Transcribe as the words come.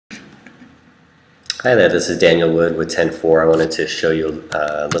Hi there, this is Daniel Wood with 10-4. I wanted to show you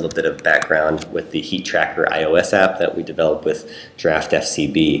a little bit of background with the Heat Tracker iOS app that we developed with Draft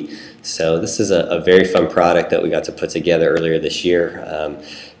FCB. So this is a very fun product that we got to put together earlier this year.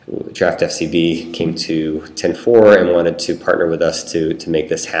 Draft FCB came to 10-4 and wanted to partner with us to make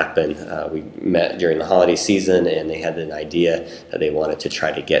this happen. We met during the holiday season and they had an idea that they wanted to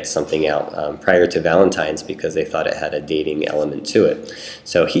try to get something out prior to Valentine's because they thought it had a dating element to it.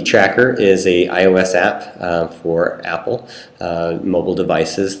 So Heat Tracker is a iOS app for Apple mobile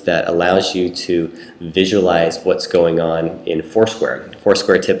devices that allows you to visualize what's going on in Foursquare.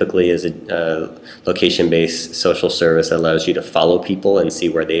 Foursquare typically is a location-based social service that allows you to follow people and see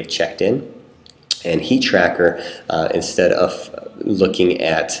where they've checked in. And Heat Tracker, instead of looking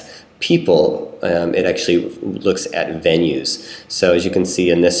at people, it actually looks at venues. So as you can see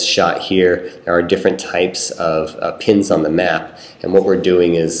in this shot here, there are different types of pins on the map, and what we're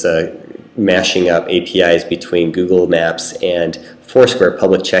doing is mashing up APIs between Google Maps and Foursquare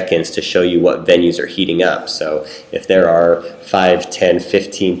public check-ins to show you what venues are heating up. So if there are 5, 10,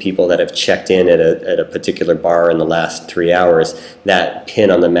 15 people that have checked in at a particular bar in the last 3 hours, that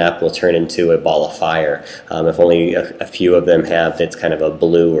pin on the map will turn into a ball of fire. If only a few of them have, it's kind of a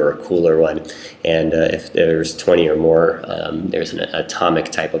blue or a cooler one. And if there's 20 or more, there's an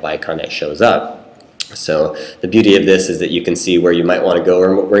atomic type of icon that shows up. So the beauty of this is that you can see where you might want to go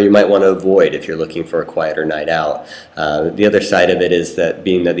or where you might want to avoid if you're looking for a quieter night out. The other side of it is that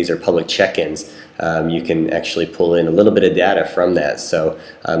being that these are public check-ins, you can actually pull in a little bit of data from that. So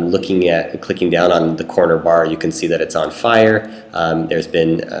clicking down on the corner bar, you can see that it's on fire. There's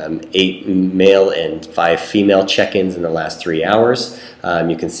been 8 male and 5 female check-ins in the last 3 hours.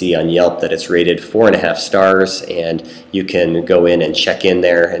 You can see on Yelp that it's rated 4.5 stars, and you can go in and check in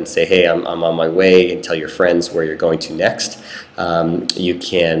there and say, hey, I'm on my way, and tell your friends where you're going to next. You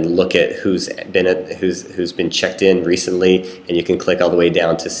can look at who's been checked in recently, and you can click all the way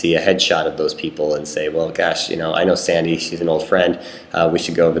down to see a headshot of those people and say, well, gosh, you know, I know Sandy, she's an old friend, we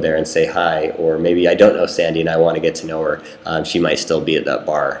should go over there and say hi. Or maybe I don't know Sandy and I want to get to know her, she might still be at that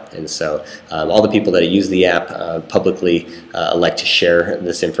bar. And so all the people that use the app publicly like to share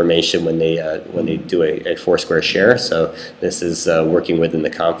this information when they do a Foursquare share. So this is working within the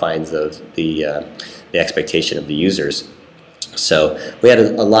confines of the expectation of the users. So we had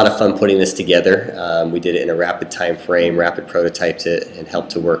a lot of fun putting this together. We did it in a rapid time frame, rapid prototyped it, and helped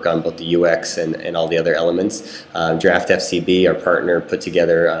to work on both the UX and all the other elements. Draft FCB, our partner, put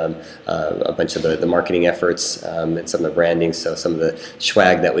together a bunch of the marketing efforts and some of the branding. So some of the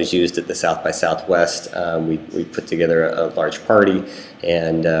swag that was used at the South by Southwest, we put together a large party,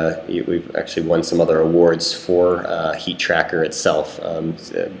 and we've actually won some other awards for Heat Tracker itself,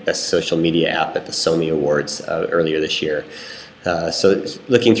 Best Social Media App at the Sony Awards earlier this year. So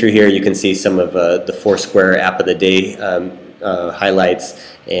looking through here, you can see some of the Foursquare App of the Day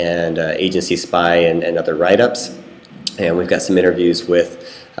highlights and Agency Spy and other write-ups. And we've got some interviews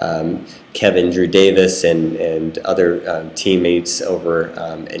with Kevin Drew Davis and other teammates over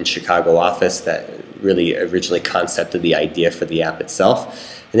in Chicago office that really originally concepted the idea for the app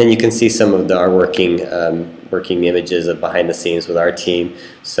itself. And then you can see some of our working images of behind the scenes with our team.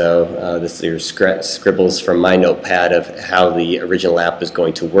 So this is scribbles from my notepad of how the original app is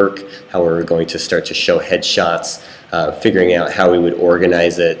going to work, how we're going to start to show headshots, figuring out how we would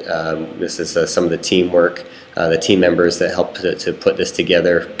organize it. This is some of the teamwork, the team members that helped to put this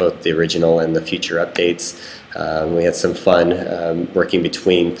together, both the original and the future updates. We had some fun working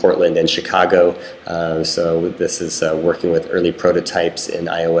between Portland and Chicago. So this is working with early prototypes in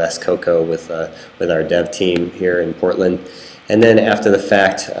iOS Cocoa with our dev team here in Portland. And then after the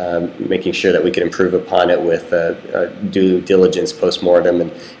fact, making sure that we could improve upon it with due diligence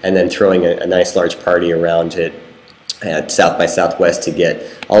post-mortem, and then throwing a nice large party around it at South by Southwest to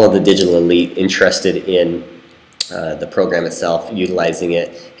get all of the digital elite interested in the program itself, utilizing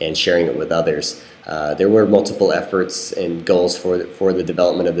it and sharing it with others. There were multiple efforts and goals for the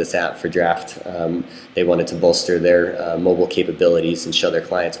development of this app for Draft. They wanted to bolster their mobile capabilities and show their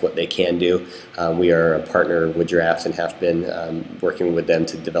clients what they can do. We are a partner with Draft and have been working with them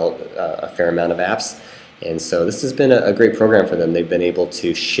to develop a fair amount of apps. And so this has been a great program for them. They've been able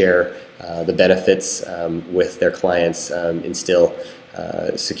to share the benefits with their clients, instill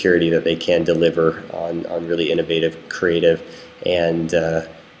security that they can deliver on really innovative, creative, and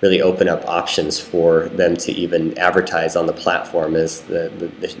really open up options for them to even advertise on the platform as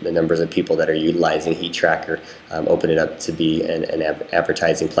the numbers of people that are utilizing Heat Tracker open it up to be an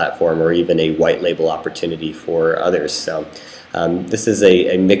advertising platform or even a white label opportunity for others. So this is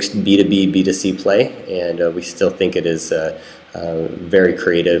a mixed B2B, B2C play, and we still think it is very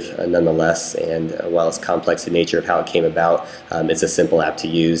creative nonetheless, and while it's complex in nature of how it came about, it's a simple app to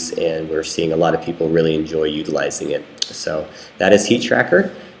use, and we're seeing a lot of people really enjoy utilizing it. So that is Heat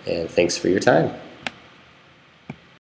Tracker, and thanks for your time.